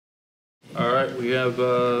right, we have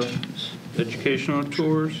educational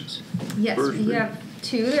tours. Yes, First we read. have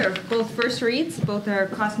two. They're both first reads. Both are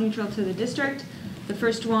cost neutral to the district. The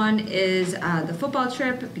first one is the football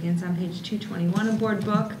trip. It begins on page 221 of board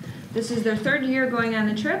book. This is their third year going on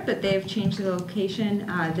the trip, but they've changed the location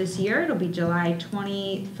this year. It'll be July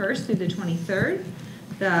 21st through the 23rd.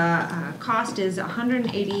 The cost is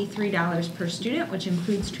 $183 per student, which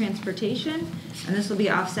includes transportation, and this will be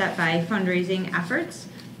offset by fundraising efforts.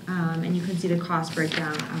 And you can see the cost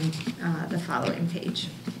breakdown on the following page.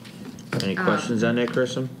 Any questions on that,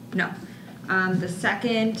 Kristen? No. The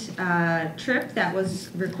second trip that was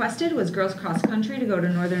requested was Girls Cross Country to go to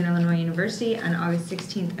Northern Illinois University on August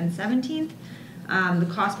 16th and 17th.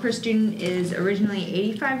 The cost per student is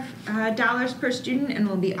originally $85 per student and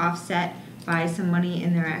will be offset by some money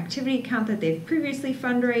in their activity account that they've previously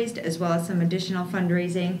fundraised, as well as some additional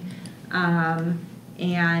fundraising.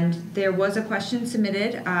 And there was a question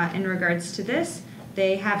submitted in regards to this.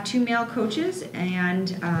 They have 2 male coaches, and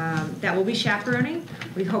that will be chaperoning.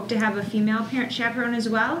 We hope to have a female parent chaperone as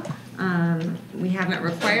well. We haven't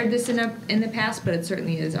required this in the past, but it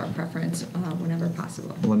certainly is our preference whenever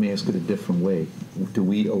possible. Let me ask it a different way. Do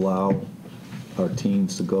we allow our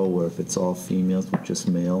teams to go where if it's all females with just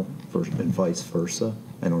male and vice versa?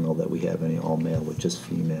 I don't know that we have any all male with just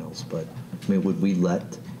females, but I mean, would we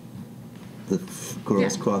let the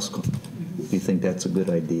girls cross? Do you think that's a good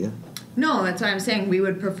idea? No, that's why I'm saying we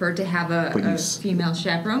would prefer to have a female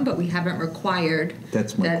chaperone, but we haven't required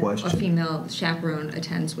That's my question. A female chaperone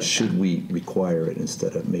attends with Should them. we require it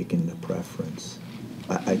instead of making the preference?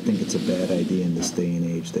 I think it's a bad idea in this day and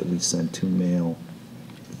age that we send 2 male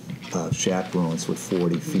chaperones with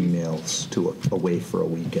 40 females away for a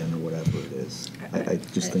weekend or whatever it is. I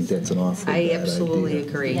just think that's an awfully bad idea. I absolutely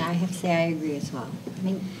agree. Yeah, I have to say I agree as well. I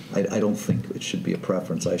mean, I don't think it should be a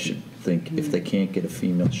preference. I should think if they can't get a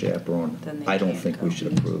female chaperone, Then they I don't can't think go. we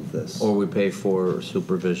should approve this. Or we pay for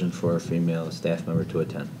supervision for a female staff member to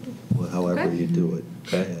attend. Well, however Okay. you do it.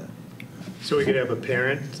 Okay. Yeah. So we could have a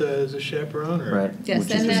parent as a chaperone? Or Right. Yes,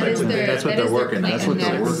 Which and is that is their that's what that they're is their working on. plan. That's what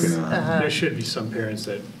they're That's- working on. There should be some parents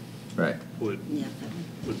that Right. would yeah.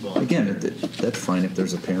 volunteer. Again, that's fine if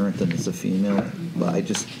there's a parent and it's a female, but I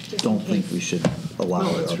just don't think we should allow No,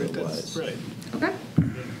 it that's right. That's otherwise. right. Okay.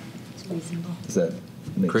 It's reasonable. Does that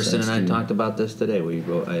make Kristen sense and I to you? talked about this today. We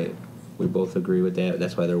both agree with that.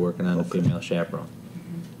 That's why they're working on a female chaperone.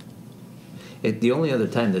 The only other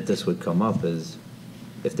time that this would come up is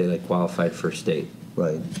if they qualified for state,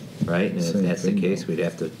 Right. right? And if Same that's the thing, case, though. we'd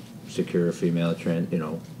have to secure a female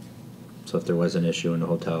so if there was an issue in the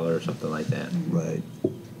hotel or something like that. Right.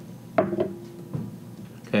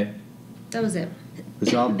 Okay. That was it.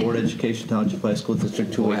 Resolve Board of Education Township High School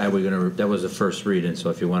District 208. That was the first reading, so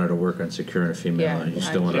if you wanted to work on securing a female, Yeah, you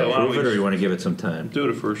still want Yeah, to why don't approve it, we or you want to give it some time? Do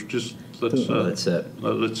it first. Just let's That's it.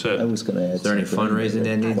 let's I was going to add. Is there any something fundraising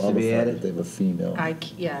that needs to be qualified added? if They have a female. I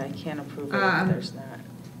can't approve it Um, if there's not.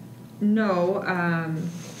 No.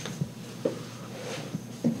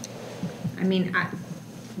 I mean,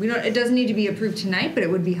 we don't. It doesn't need to be approved tonight, but it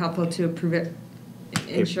would be helpful to approve it,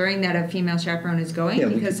 ensuring that a female chaperone is going, Yeah,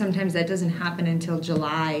 we because could- sometimes that doesn't happen until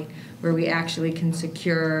July, where we actually can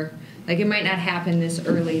secure. It might not happen this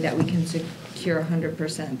early that we can secure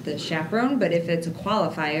 100% the chaperone, but if it's a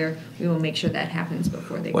qualifier, we will make sure that happens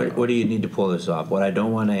before they go. What do you need to pull this off? What I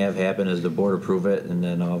don't want to have happen is the board approve it, and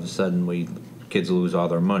then all of a sudden kids lose all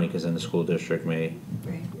their money, because then the school district may,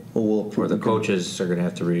 Right. Well, we'll or approve the coaches are going to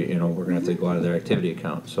have to we're going to have to go out of their activity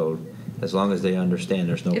account. So as long as they understand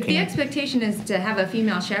there's no If the expectation is to have a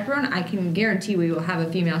female chaperone, I can guarantee we will have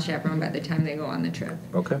a female chaperone by the time they go on the trip.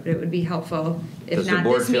 Okay. But it would be helpful, if Does the not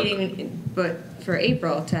board this feel- meeting, but for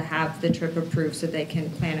April, to have the trip approved so they can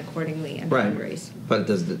plan accordingly and Right. fundraise. But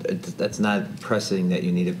that's not pressing that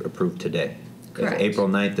you need it approved today. Correct. If April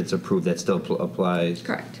 9th it's approved, that still applies.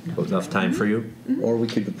 Correct. Enough time for you? Or we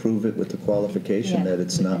could approve it with the qualification Yeah. that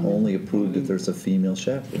it's not only approved if there's a female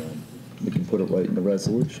chaperone. We can put it right in the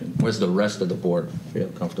resolution. What's the rest of the board feel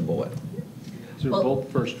comfortable with? These are both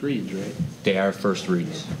first reads, right? They are first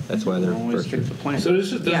reads. That's why they're Always first stick reads. to plan. So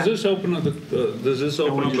does Yeah. this open up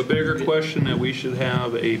a bigger question that we should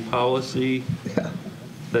have a policy Yeah.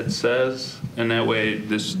 that says, and that way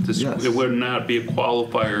this Yes. it would not be a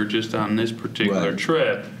qualifier just on this particular Right.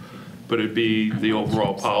 trip, but it'd be the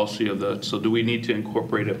overall policy of the. So do we need to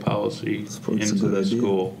incorporate a policy It's a into good the idea.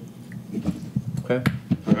 school? Okay.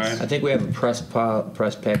 All I think we have a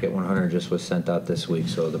press packet 100 just was sent out this week,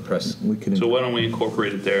 so the press. We can. So why don't we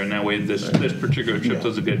incorporate it there, and that way this particular trip Yeah.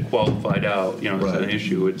 doesn't get qualified out, it's an Right.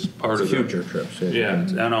 issue, it's part of the. Future trips. Yeah,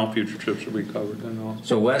 and all future trips will be covered, and all.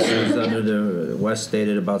 So Wes was Wes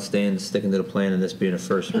stated about sticking to the plan and this being a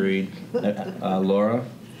first read. Laura,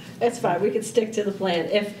 That's fine, we can stick to the plan,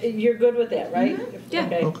 if you're good with that, right? Yeah.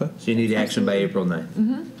 Okay. Okay. so you need action by April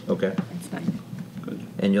 9th? Okay. That's fine.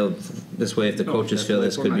 And this way, if the coaches that's feel what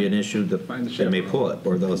this could be an issue, Find the they may chaperone. pull it,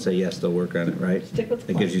 or they'll say, yes, they'll work on it, right? Stick with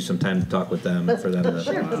the It gives plan. you some time to talk with them, for them to.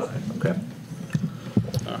 Sure. Okay.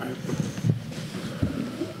 All right.